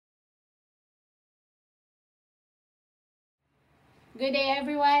Good day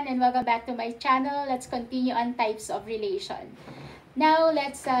everyone and welcome back to my channel. Let's continue on types of relation. Now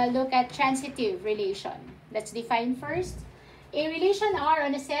let's look at transitive relation. Let's define first. A relation R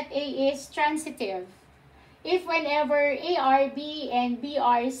on a set A is transitive if whenever A are B and B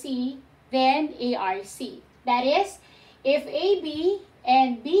are C, then A are C. That is, if AB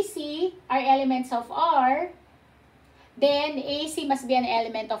and BC are elements of R, then AC must be an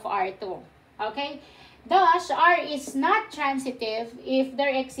element of R too. Okay? Thus, R is not transitive if there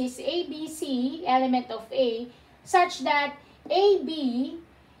exists ABC, element of A, such that AB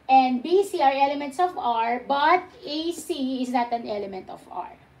and BC are elements of R, but AC is not an element of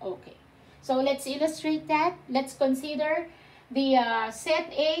R. Okay. So, let's illustrate that. Let's consider the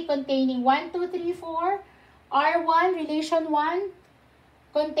set A containing 1, 2, 3, 4. R1, relation 1,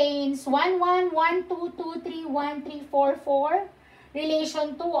 contains 1, 1, 1, 2, 2, 3, 1, 3, 4, 4.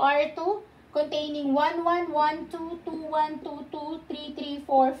 Relation 2, R2, containing 1, 1, 1, 2, 2, 1, 2, 2, 3, 3,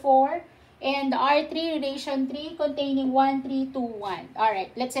 4, 4. And R3, relation 3, containing 1, 3, 2, 1.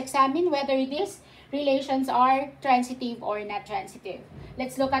 Alright, let's examine whether these relations are transitive or not transitive.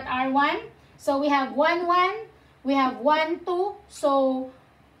 Let's look at R1. So we have 1, 1, we have 1, 2. So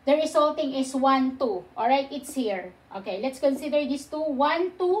the resulting is 1, 2. Alright, it's here. Okay, let's consider these two.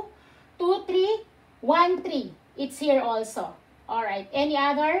 1, 2, 2, 3, 1, 3. It's here also. Alright, any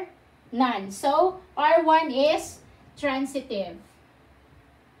other? None. So, R1 is transitive.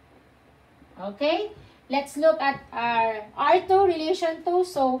 Okay? Let's look at our R2, relation 2.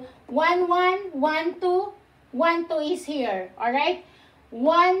 So, 1, 1, 1, 2, 1, 2 is here. Alright?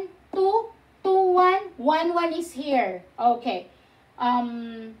 1, 2, 2, 1, 1, 1 is here. Okay.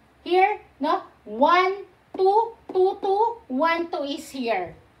 Here, no? 1, 2, 2, 2, 1, 2 is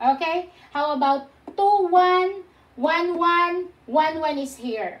here. Okay? How about 2, 1, 1, 1, 1, 1 is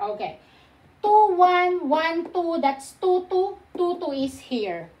here. Okay. 2, 1, 1, 2, that's 2, 2, 2, 2 is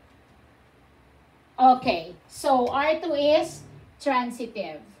here. Okay. So, R2 is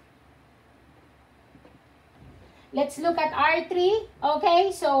transitive. Let's look at R3.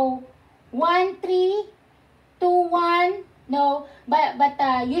 Okay. So, 1, 3, 2, 1. No.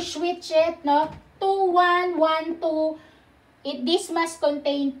 But you switch it. No. 2, 1, 1, 2. This must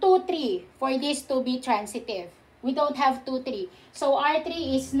contain 2, 3 for this to be transitive. We don't have 2, 3. So,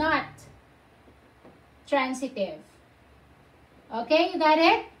 R3 is not transitive. Okay, you got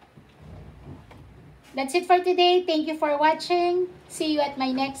it? That's it for today. Thank you for watching. See you at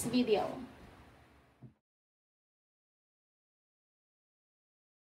my next video.